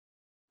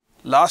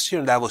Last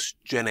year, that was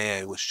Gen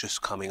AI was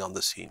just coming on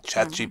the scene.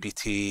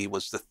 ChatGPT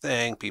was the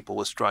thing. People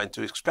was trying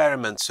to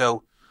experiment.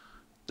 So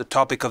the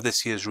topic of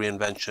this year is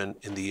reinvention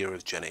in the year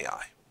of Gen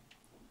AI.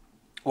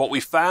 What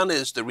we found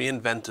is the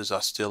reinventors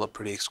are still a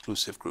pretty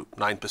exclusive group,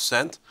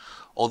 9%,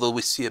 although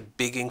we see a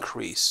big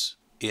increase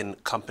in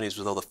companies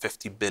with over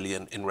 50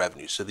 billion in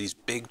revenue. So these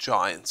big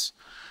giants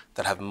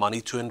that have money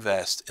to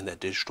invest in their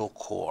digital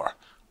core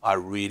are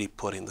really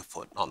putting the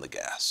foot on the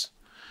gas.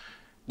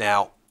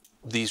 Now,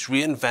 these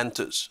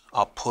reinventors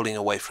are pulling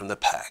away from the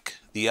pack.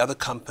 The other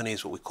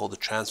companies, what we call the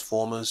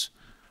transformers,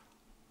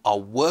 are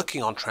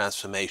working on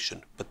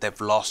transformation, but they've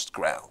lost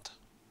ground.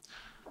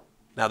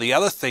 Now, the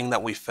other thing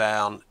that we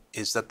found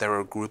is that there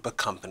are a group of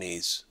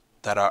companies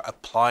that are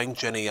applying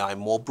Gen AI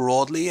more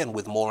broadly and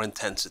with more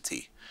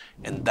intensity.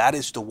 And that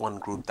is the one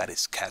group that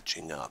is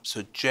catching up.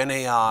 So Gen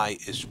AI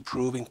is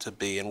proving to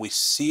be, and we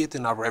see it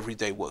in our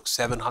everyday work,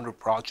 700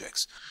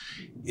 projects,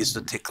 is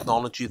the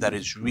technology that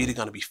is really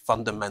going to be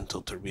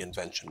fundamental to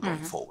reinvention going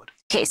forward.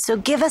 Okay, so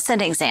give us an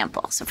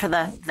example. So for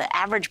the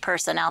average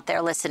person out there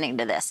listening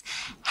to this,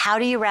 how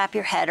do you wrap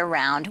your head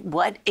around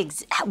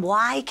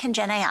why can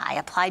Gen AI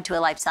applied to a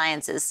life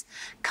sciences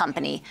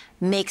company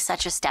make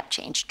such a step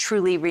change,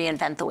 truly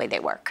reinvent the way they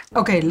work?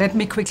 Okay, let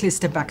me quickly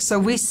step back. So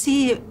we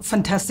see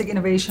fantastic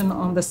innovation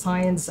on the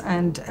science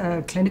and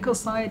clinical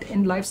side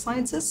in life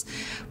sciences,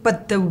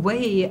 but the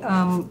way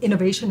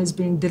innovation is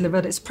being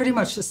delivered is pretty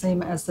much the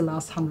same as the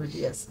last 100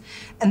 years.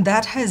 And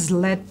that has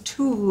led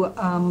to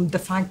the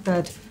fact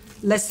that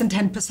less than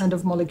 10%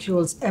 of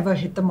molecules ever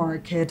hit the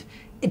market.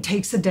 It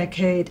takes a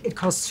decade. It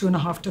costs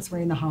 $2.5 to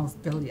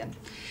 $3.5 billion.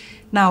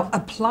 Now,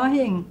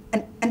 applying,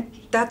 and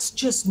that's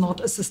just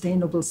not a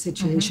sustainable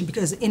situation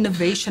because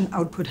innovation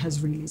output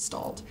has really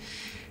stalled.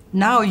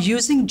 Now,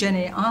 using Gen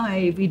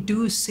AI, we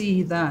do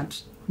see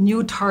that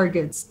new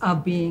targets are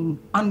being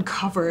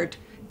uncovered,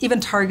 even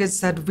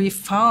targets that we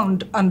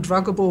found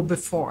undruggable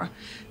before.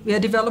 We are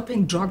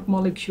developing drug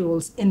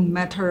molecules in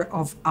matter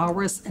of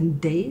hours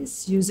and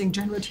days using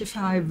generative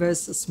AI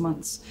versus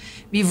months.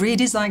 We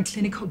redesigned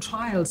clinical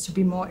trials to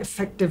be more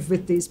effective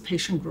with these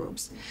patient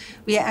groups.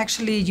 We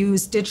actually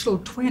use digital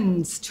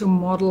twins to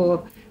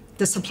model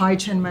the supply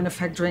chain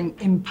manufacturing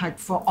impact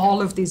for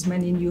all of these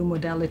many new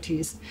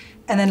modalities.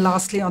 And then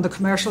lastly, on the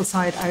commercial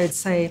side, I would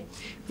say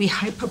we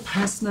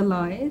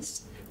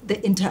hyper-personalize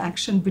the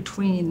interaction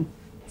between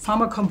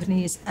pharma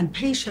companies and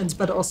patients,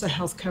 but also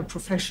healthcare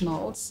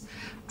professionals.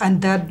 And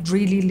that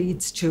really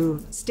leads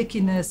to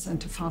stickiness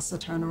and to faster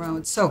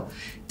turnaround. So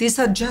these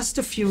are just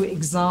a few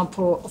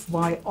examples of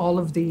why all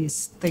of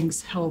these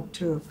things help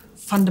to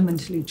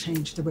fundamentally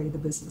change the way the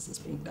business is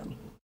being done.